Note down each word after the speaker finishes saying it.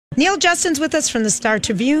Neal Justin's with us from the Star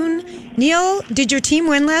Tribune. Neal, did your team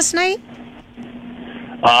win last night?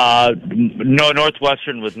 No,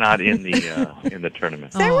 Northwestern was not in the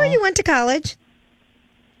tournament. Is that where you went to college?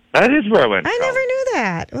 That is where I went. I never knew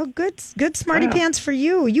that. Well, good smarty pants for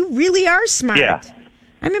you. You really are smart. Yeah.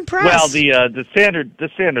 I'm impressed. Well, the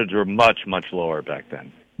standards were much lower back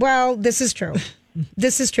then. Well, this is true.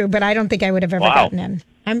 But I don't think I would have ever gotten in.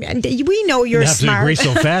 We know you're smart. You have to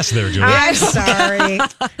agree so fast there, Julie. I'm sorry.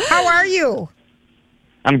 How are you?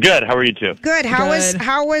 I'm good. How are you two? Good. How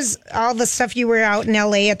was all the stuff you were out in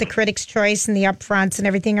LA at the Critics' Choice and the upfronts and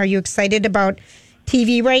everything? Are you excited about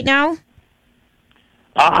TV right now?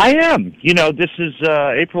 I am. This is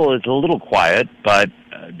April is a little quiet, but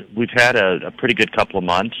we've had a pretty good couple of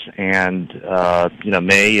months, and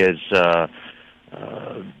May is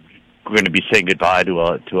going to be saying goodbye to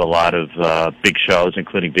a lot of big shows,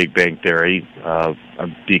 including Big Bang Theory.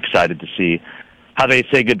 I'd be excited to see how they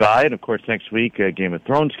say goodbye, and of course next week Game of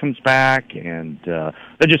Thrones comes back, and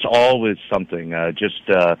there's just always something.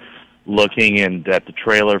 Looking at the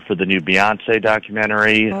trailer for the new Beyonce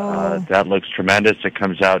documentary, that looks tremendous. It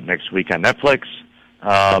comes out next week on Netflix.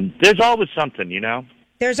 There's always something,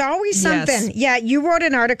 There's always something. Yeah, you wrote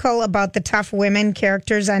an article about the tough women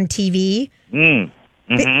characters on TV.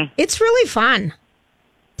 Mm-hmm. It's really fun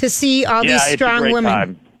to see all these strong women.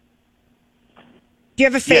 Time. Do you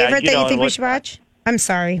have a favorite that you think we should watch? I'm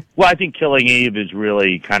sorry. Well, I think Killing Eve is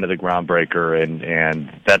really kind of the groundbreaker,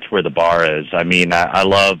 and that's where the bar is. I mean, I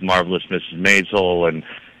love Marvelous Mrs. Maisel and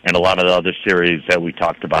a lot of the other series that we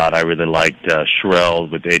talked about. I really liked Shrill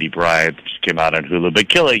with Adie Bryant, that just came out on Hulu. But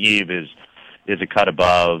Killing Eve is a cut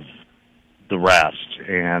above the rest,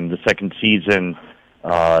 and the second season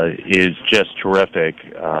is just terrific,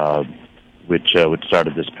 which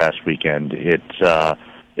started this past weekend.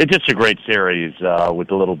 It's just a great series with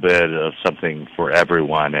a little bit of something for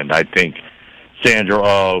everyone, and I think Sandra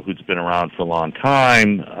Oh, who's been around for a long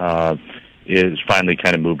time, is finally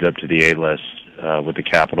kind of moved up to the A-list with the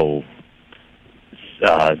capital,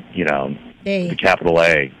 the capital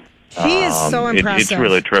A. She is so impressive. It's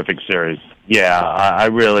really a terrific series. Yeah, I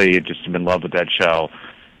really just am in love with that show.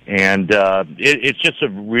 And it's just a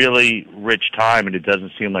really rich time, and it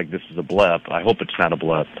doesn't seem like this is a blip. I hope it's not a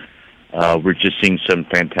blip. We're just seeing some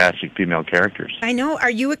fantastic female characters. I know. Are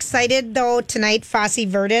you excited, though, tonight, Fosse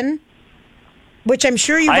Verdon? Which I'm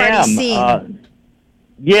sure you've already seen.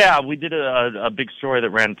 Yeah, we did a big story that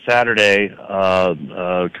ran Saturday,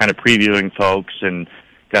 kind of previewing folks, and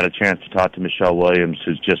got a chance to talk to Michelle Williams,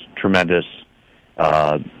 who's just tremendous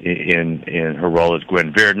in her role as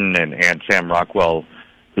Gwen Verdon, and Sam Rockwell,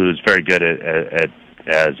 who's very good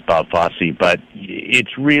as Bob Fosse. But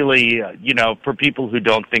it's really, for people who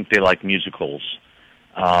don't think they like musicals,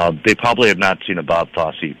 they probably have not seen a Bob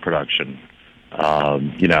Fosse production.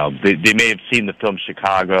 They may have seen the film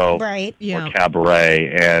Chicago, right, or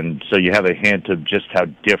Cabaret, and so you have a hint of just how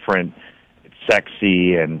different,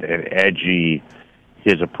 sexy, and edgy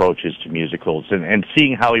his approach is to musicals. And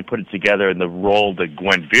seeing how he put it together and the role that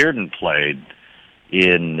Gwen Verdon played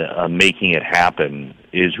in making it happen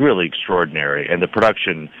is really extraordinary. And the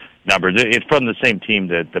production numbers, it's from the same team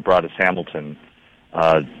that brought us Hamilton.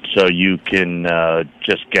 So you can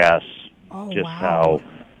just guess how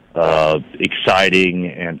exciting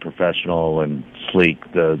and professional and sleek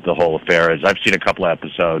the whole affair is. I've seen a couple of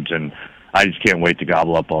episodes, and I just can't wait to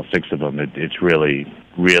gobble up all 6 of them. It's really,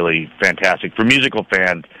 really fantastic. For musical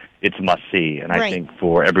fans, it's a must-see. And I think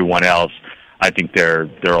for everyone else, I think they're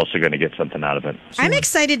also going to get something out of it. I'm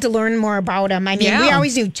excited to learn more about him. I mean, we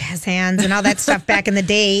always knew jazz hands and all that stuff back in the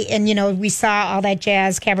day. And, we saw all that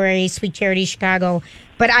jazz, Cabaret, Sweet Charity, Chicago.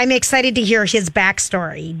 But I'm excited to hear his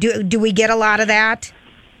backstory. Do we get a lot of that?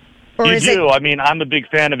 Or you do. I mean, I'm a big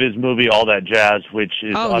fan of his movie, All That Jazz, which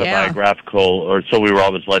is autobiographical, or so we were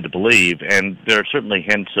always led to believe. And there are certainly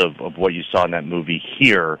hints of what you saw in that movie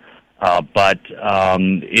here. But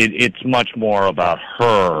it's much more about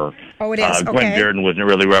her. Oh, it is. Gwen Verdon wasn't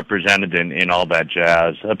really represented in All That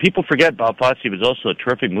Jazz. People forget Bob Fosse was also a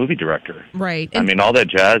terrific movie director. Right. I mean, All That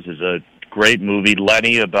Jazz is a great movie.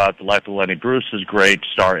 Lenny, about the life of Lenny Bruce, is great.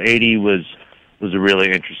 Star 80 was a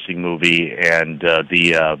really interesting movie, and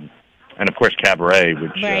and of course Cabaret,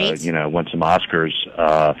 which won some Oscars.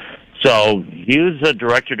 So he was a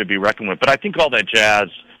director to be reckoned with. But I think All That Jazz,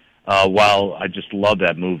 while I just love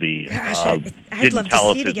that movie, didn't tell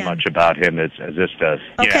us as much about him as this does.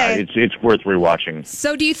 Okay. Yeah, it's worth rewatching.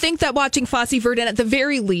 So do you think that watching Fosse Verdon, at the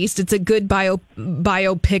very least, it's a good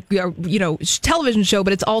biopic, television show,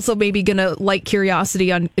 but it's also maybe going to light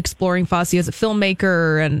curiosity on exploring Fosse as a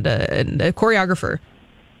filmmaker and a choreographer?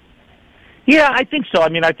 Yeah, I think so. I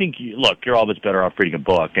mean, I think, look, you're always better off reading a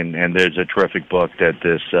book, and there's a terrific book that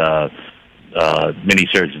this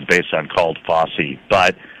miniseries is based on called Fosse.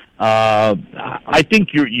 But I think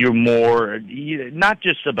you're more, not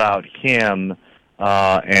just about him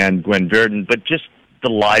and Gwen Verdon, but just the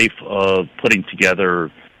life of putting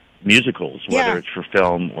together musicals, whether it's for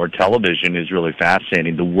film or television, is really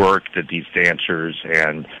fascinating. The work that these dancers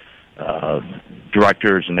and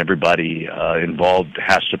directors and everybody involved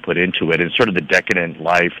has to put into it, and sort of the decadent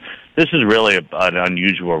life. This is really an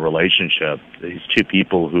unusual relationship. These two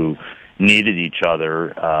people who needed each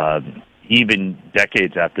other, even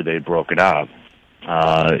decades after they'd broken up,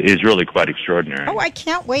 is really quite extraordinary. Oh, I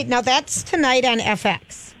can't wait. Now, that's tonight on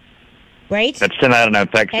FX, right? That's tonight on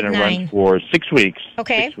FX, and it runs for 6 weeks.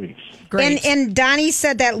 Okay. 6 weeks. Great. And Donnie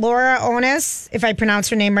said that Laura Onus, if I pronounce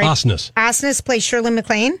her name right. Osnes plays Shirley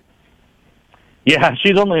MacLaine? Yeah,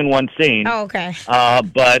 she's only in one scene. Oh, okay.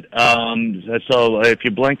 But so if you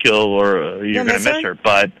blink, you're going to miss her.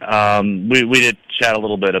 But we did chat a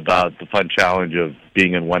little bit about the fun challenge of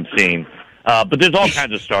being in one scene. But there's all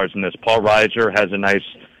kinds of stars in this. Paul Reiser has a nice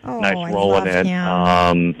role in it.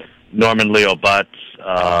 Norman Leo Butts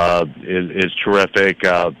is terrific.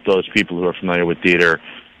 Those people who are familiar with theater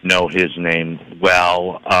know his name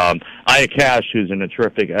well. Aya Cash, who's in a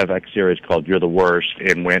terrific FX series called You're the Worst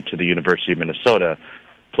and went to the University of Minnesota,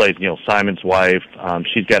 plays Neil Simon's wife.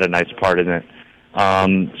 She's got a nice part in it.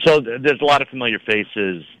 So there's a lot of familiar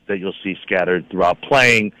faces that you'll see scattered throughout,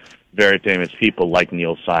 playing very famous people like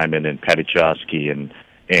Neil Simon and Patty Chayefsky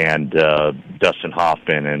and Dustin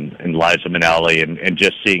Hoffman and Liza Minnelli, and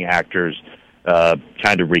just seeing actors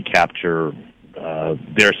kind of recapture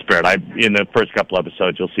their spirit. In the first couple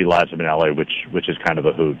episodes, you'll see Liza Minnelli, which is kind of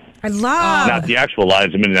a hoot. I love not the actual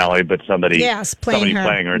Liza Minnelli, but somebody playing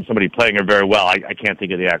her, and somebody playing her very well. I can't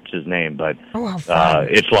think of the actress's name, but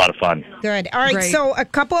it's a lot of fun. Good. All right. Great. So a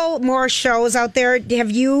couple more shows out there.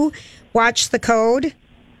 Have you watched The Code?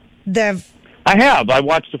 I have. I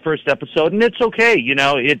watched the first episode, and it's okay. You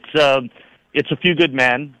know, it's A Few Good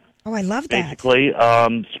Men. Oh, I love that. Basically,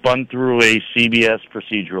 spun through a CBS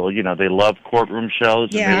procedural. You know, they love courtroom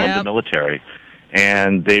shows, and they love the military.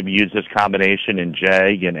 And they've used this combination in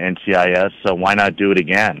JAG and NCIS, so why not do it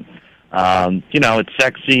again? You know, it's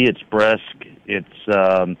sexy, it's brisk,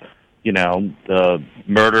 it's, you know, the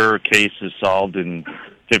murder case is solved in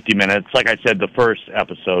 50 minutes. Like I said, the first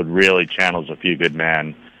episode really channels A Few Good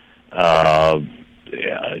Men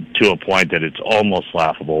to a point that it's almost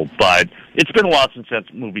laughable, but it's been a while since that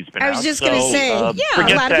movie's been out. I was just going to say, a lot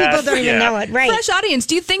that. of people don't even know it. Right. Fresh audience,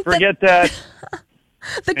 do you think forget that?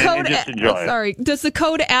 The Code, does The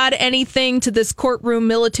Code add anything to this courtroom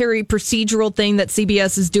military procedural thing that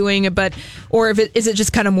CBS is doing, or is it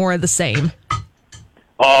just kind of more of the same?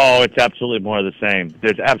 Oh, it's absolutely more of the same.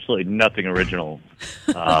 There's absolutely nothing original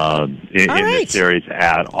in this series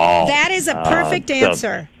at all. That is a perfect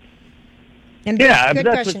answer. And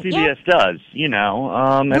that's what CBS does, you know,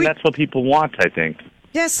 and that's what people want, I think.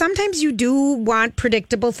 Yeah, sometimes you do want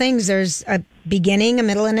predictable things. There's a beginning, a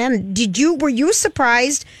middle, and end. Were you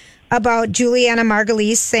surprised about Juliana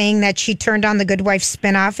Margulies saying that she turned on the Good Wife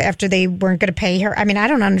spinoff after they weren't going to pay her? I mean, I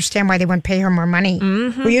don't understand why they wouldn't pay her more money.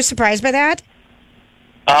 Mm-hmm. Were you surprised by that?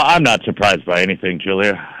 I'm not surprised by anything,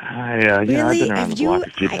 Julia. Really? I've been around the block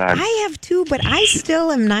a few times. I have too, but I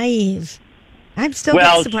still am naive. I'm still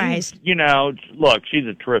surprised. You know, look, she's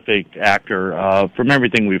a terrific actor. From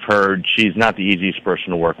everything we've heard, she's not the easiest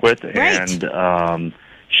person to work with, and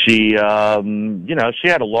she, you know, she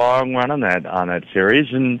had a long run on that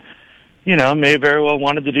series, and you know, may very well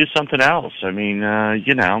wanted to do something else. I mean,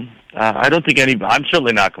 you know, I don't think I'm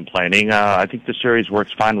certainly not complaining. I think the series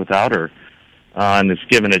works fine without her. And it's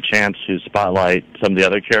given a chance to spotlight some of the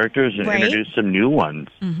other characters and introduce some new ones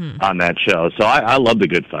on that show. So I love The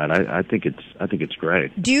Good Fight. I think it's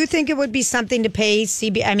great. Do you think it would be something to pay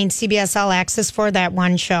CBS All Access for that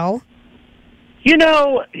one show? You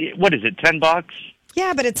know, what is it, $10?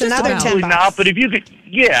 Yeah, but it's just another $10. Not, but if you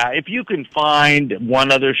can find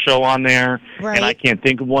one other show on there, and I can't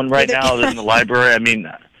think of one right now other than the library. I mean,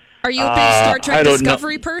 are you a big Star Trek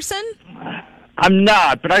Discovery person? I'm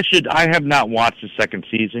not, but I have not watched the second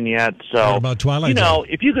season yet. So, what about Twilight? You know,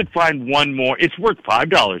 if you could find one more, it's worth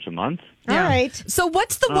 $5 a month. All right. So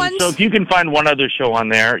what's the one? So if you can find one other show on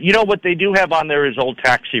there, you know what they do have on there is old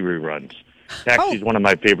Taxi reruns. Taxi is one of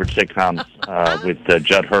my favorite sitcoms with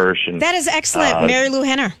Judd Hirsch. And that is excellent. Mary Lou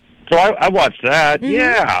Henner. So I watched that. Mm-hmm.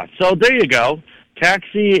 Yeah. So there you go.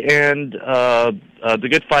 Taxi and The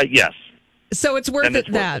Good Fight. Yes. So it's worth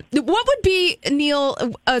it. That. What would be, Neal,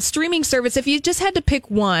 a streaming service if you just had to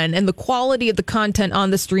pick one and the quality of the content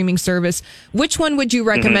on the streaming service? Which one would you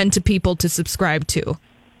recommend to people to subscribe to?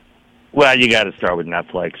 Well, you got to start with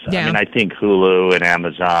Netflix. Yeah. I mean, I think Hulu and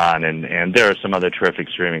Amazon, and there are some other terrific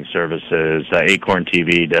streaming services. Acorn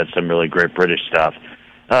TV does some really great British stuff.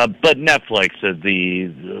 But Netflix,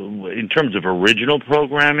 in terms of original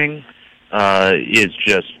programming, is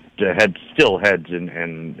just still heads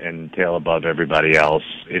and tail above everybody else.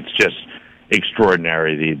 It's just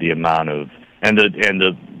extraordinary the amount of and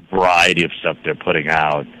the variety of stuff they're putting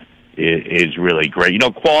out is really great.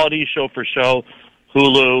 Quality show for show.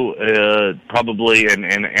 Hulu probably and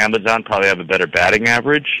Amazon probably have a better batting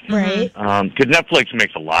average, right? Because Netflix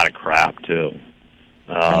makes a lot of crap too.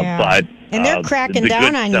 But they're cracking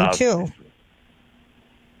down on you too.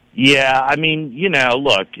 Yeah, I mean,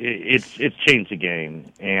 look, it's changed the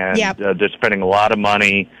game, and they're spending a lot of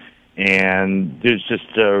money, and there's just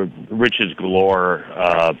riches galore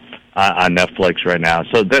on Netflix right now.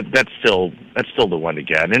 So that's still the one to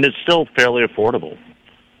get, and it's still fairly affordable.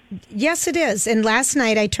 Yes, it is. And last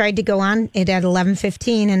night I tried to go on it at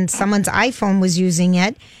 11:15, and someone's iPhone was using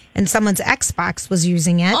it, and someone's Xbox was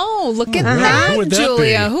using it. Oh, look at that,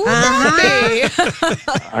 Julia! Who would that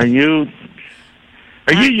be? Are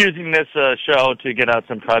you using this show to get out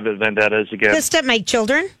some private vendettas again? Just at my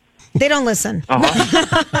children. They don't listen.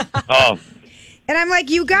 Oh. And I'm like,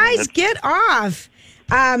 you guys, get off.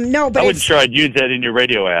 No, but I wasn't sure I'd use that in your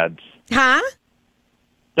radio ads. Huh?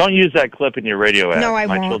 Don't use that clip in your radio ads. No, I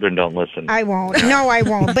won't. My children don't listen. I won't. No, I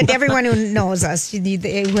won't. But everyone who knows us,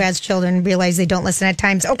 who has children, realize they don't listen at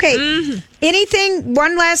times. Okay. Anything?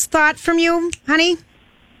 One last thought from you, honey?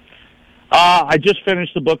 I just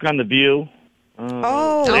finished the book on The View.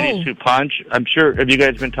 Ladies Who Punch. I'm sure. Have you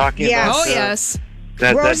guys been talking about? Oh, yes.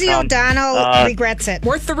 Rosie O'Donnell regrets it.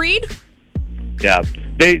 Worth the read? Yeah,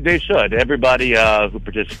 they should. Everybody who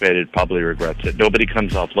participated probably regrets it. Nobody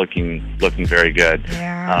comes off looking very good.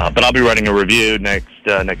 Yeah. But I'll be writing a review next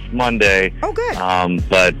Monday. Oh, good.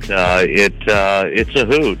 But it's a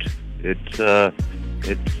hoot.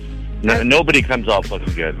 Nobody comes off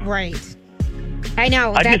looking good. Right. I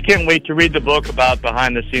know. I just can't wait to read the book about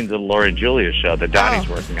behind the scenes of the Laura and Julia show that Donnie's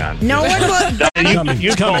working on. No one will.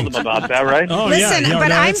 You told them about that, right? Listen,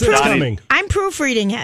 but I'm proofreading it.